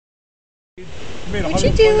He made What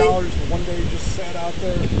you doing? $120 for one day. He just sat out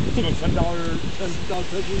there doing $10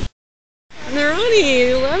 pitches.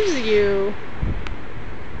 Neroni loves you.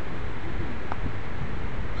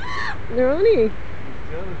 Neroni.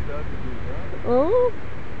 Oh?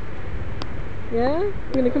 Yeah?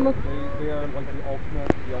 You're gonna come up? They are like the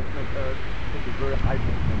ultimate parrot. They're very high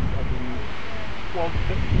maintenance. I mean, well,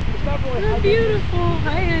 it's not really They're high beautiful.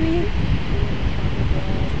 Hi, honey.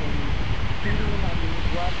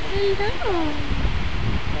 Hello.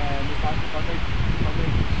 And if I make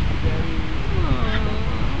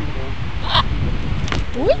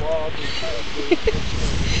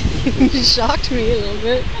You shocked me a little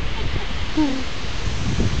bit.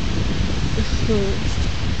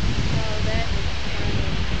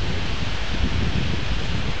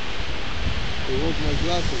 My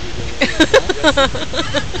glasses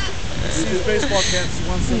see his baseball caps, he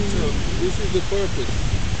wants them too. This is the purpose.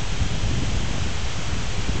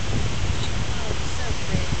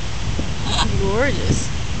 Gorgeous.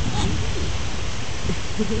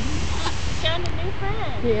 Found a new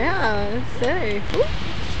friend. Yeah, say.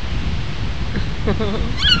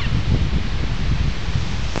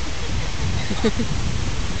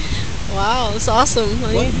 Wow, that's awesome.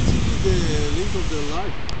 What did you do the length of the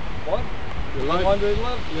life? What? The life? 100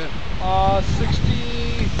 left? Yeah.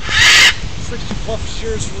 60 plus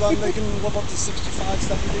years for them. They can live up to 65,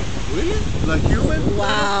 70. Really? Like human?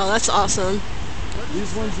 Wow, that's awesome.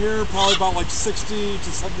 These ones here, probably about like 60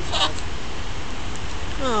 to 75.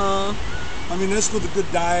 Oh, I mean, this with a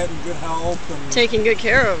good diet and good health and taking good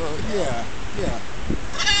care of them. yeah.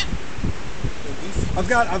 I've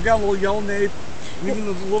got a little yellow nape, and even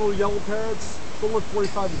the little yellow parrots, they'll live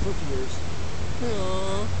 45 to 50 years.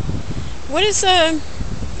 Aww. What is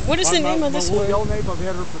the name of this my one? little yellow nape, I've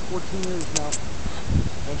had her for 14 years now,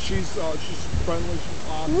 and she's friendly.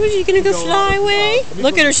 She's What, are you gonna go fly away?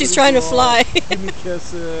 Look at her, she's trying to fly. Give me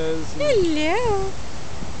kisses. Hello.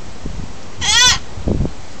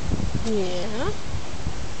 Yeah.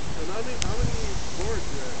 And how many birds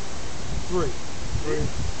do you have? Three.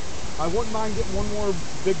 I wouldn't mind getting one more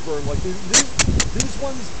big bird. Like these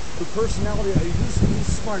ones, the personality. He's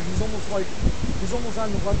smart. He's almost on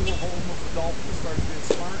the level of almost a dolphin as far as being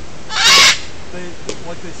smart.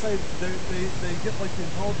 Like they say, they get like the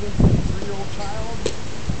intelligence of a 3-year-old child,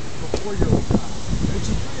 a 4-year-old child, which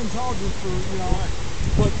is pretty intelligent for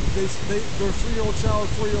But they're a 3-year-old child,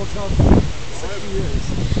 4-year-old child for 60 years.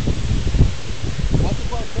 What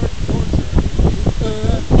about torture?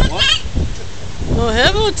 What? Oh,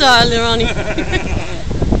 hello, Tyler, honey.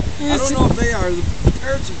 I don't know if they are. The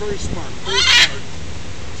parrots are very smart.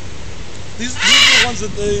 These are the ones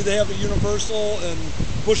that they have at Universal and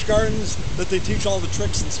Busch Gardens that they teach all the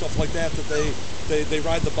tricks and stuff like that. That they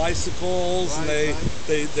ride the bicycles and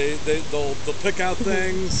they'll pick out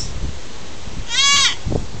things.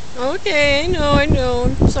 Okay, I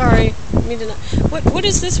know. Sorry. Me to not. What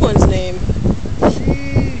is this one's name?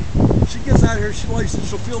 She gets out here.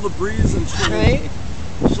 She'll feel the breeze and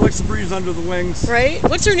she likes the breeze under the wings. Right?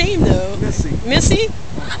 What's her name though? Missy. Missy?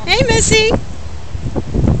 Hey, Missy.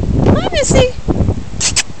 Hi, Missy.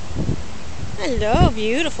 Hello,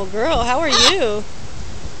 beautiful girl. How are you?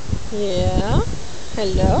 Yeah.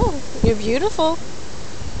 Hello. You're beautiful.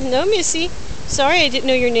 Hello, Missy. Sorry I didn't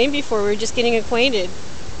know your name before. We were just getting acquainted.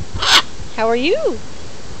 How are you?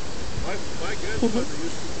 My grandfather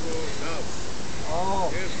used to grow doves. Oh.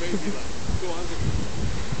 Yes, maybe like 200.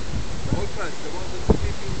 The old types, the ones that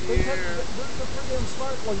sleep in the air. They're pretty damn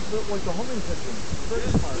smart, like the homing pigeons. Very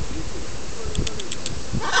smart.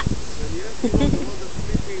 And yes, the ones that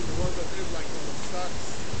sleep in, the ones that live like on the stocks.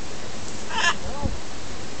 Well,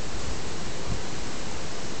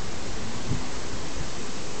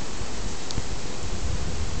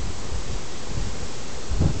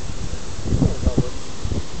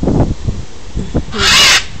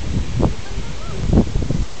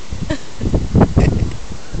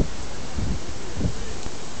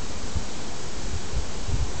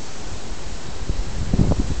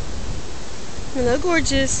 Hello,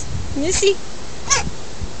 gorgeous. Missy.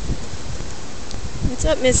 What's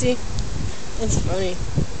up, Missy? That's funny.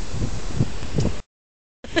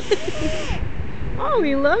 Oh,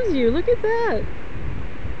 he loves you. Look at that.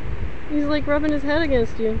 He's like rubbing his head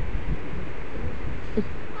against you.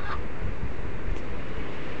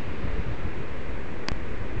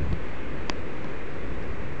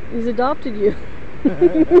 He's adopted you.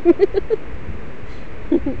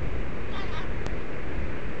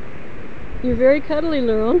 You're very cuddly,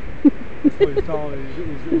 Laurent. that's what he's telling me.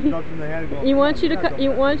 He's nudging the hand. Going, He wants you to. He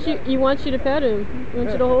wants you to pet him. He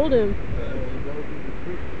wants you to hold him.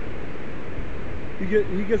 He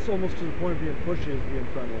gets almost to the point of being pushy as being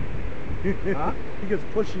friendly. Huh? He gets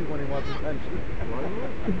pushy when he wants attention.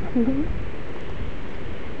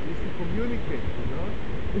 He's to communicate, you know?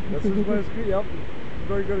 That's his way of speaking. Yep. He's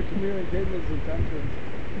very good at communicating his intentions.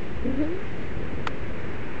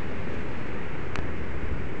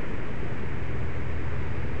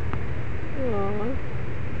 Aww.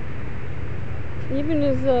 Even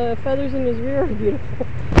his feathers in his rear are beautiful.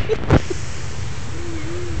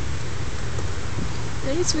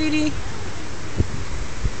 Hey, sweetie.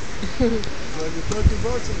 Like the turkey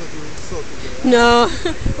birds in the so today. No,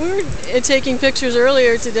 we were taking pictures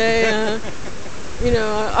earlier today. You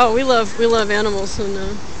know, oh, we love animals, and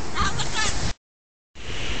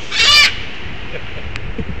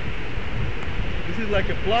This is like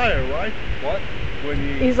a flyer, right? What? When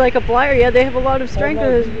he... he's like a flyer. Yeah, they have a lot of strength no,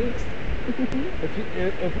 in his he- beaks.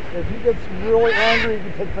 If he gets really angry, he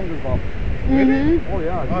can take fingers off. Mhm. Oh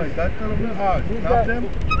yeah. Oh, he's- that kind of... Oh, he's stop got- them?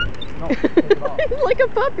 No, take it off. He's like a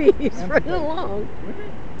puppy. He's And running potato. along.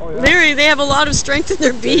 Oh yeah. They have a lot of strength in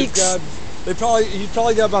their He's beaks. got- he's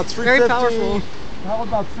probably got about 350. Very powerful. Probably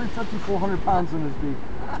about 350, 400 pounds in his beak.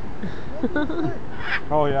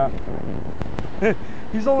 Oh yeah.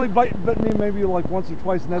 He's only bitten me maybe like once or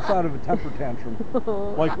twice, and that's out of a temper tantrum.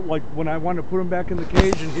 Like when I wanted to put him back in the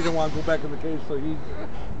cage, and he didn't want to go back in the cage, so he.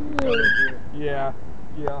 Yeah.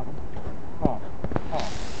 Oh.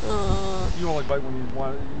 You only bite when you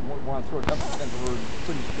want to throw a temper tantrum,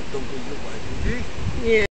 so you don't go your way. Yeah.